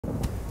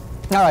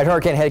All right,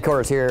 Hurricane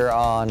Headquarters here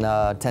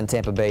on 10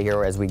 Tampa Bay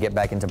here as we get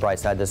back into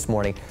Brightside this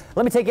morning.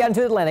 Let me take you out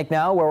into the Atlantic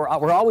now, where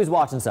we're always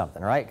watching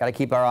something, right? Got to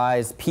keep our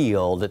eyes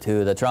peeled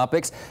to the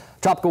tropics.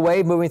 Tropical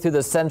wave moving through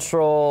the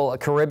central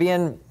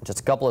Caribbean,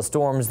 just a couple of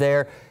storms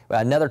there.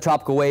 Another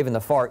tropical wave in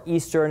the far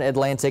eastern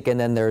Atlantic, and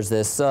then there's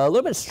this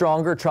little bit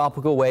stronger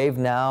tropical wave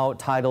now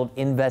titled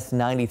Invest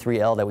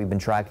 93L that we've been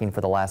tracking for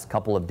the last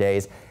couple of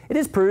days. It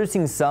is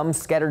producing some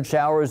scattered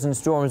showers and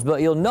storms, but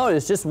you'll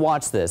notice, just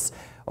watch this.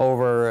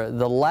 Over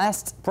the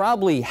last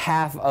probably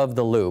half of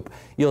the loop,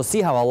 you'll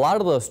see how a lot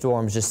of those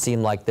storms just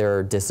seem like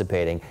they're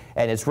dissipating.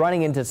 And it's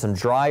running into some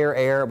drier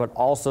air, but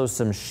also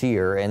some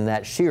shear. And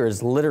that shear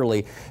is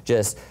literally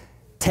just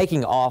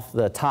taking off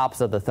the tops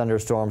of the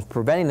thunderstorms,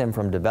 preventing them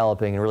from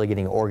developing and really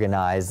getting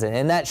organized.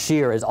 And that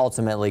shear is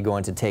ultimately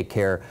going to take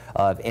care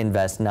of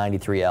Invest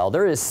 93L.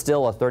 There is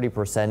still a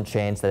 30%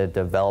 chance that it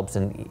develops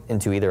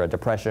into either a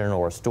depression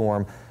or a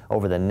storm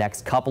over the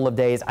next couple of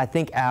days. I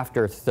think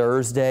after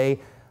Thursday,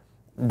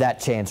 that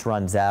chance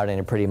runs out, and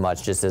it pretty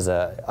much just is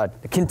a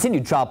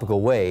continued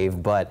tropical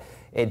wave, but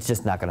it's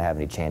just not going to have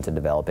any chance of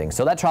developing.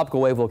 So that tropical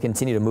wave will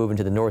continue to move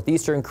into the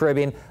northeastern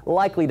Caribbean,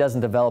 likely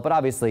doesn't develop, but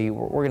obviously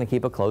we're going to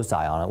keep a close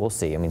eye on it. We'll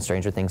see. I mean,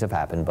 stranger things have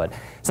happened, but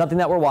something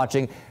that we're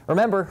watching.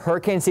 Remember,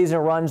 hurricane season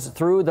runs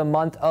through the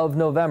month of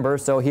November,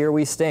 so here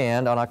we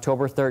stand on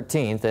October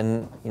 13th,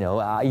 and,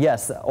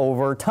 yes,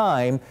 over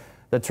time,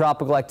 the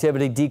tropical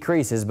activity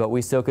decreases, but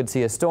we still could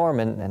see a storm,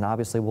 and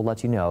obviously we'll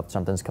let you know if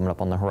something's coming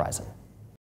up on the horizon.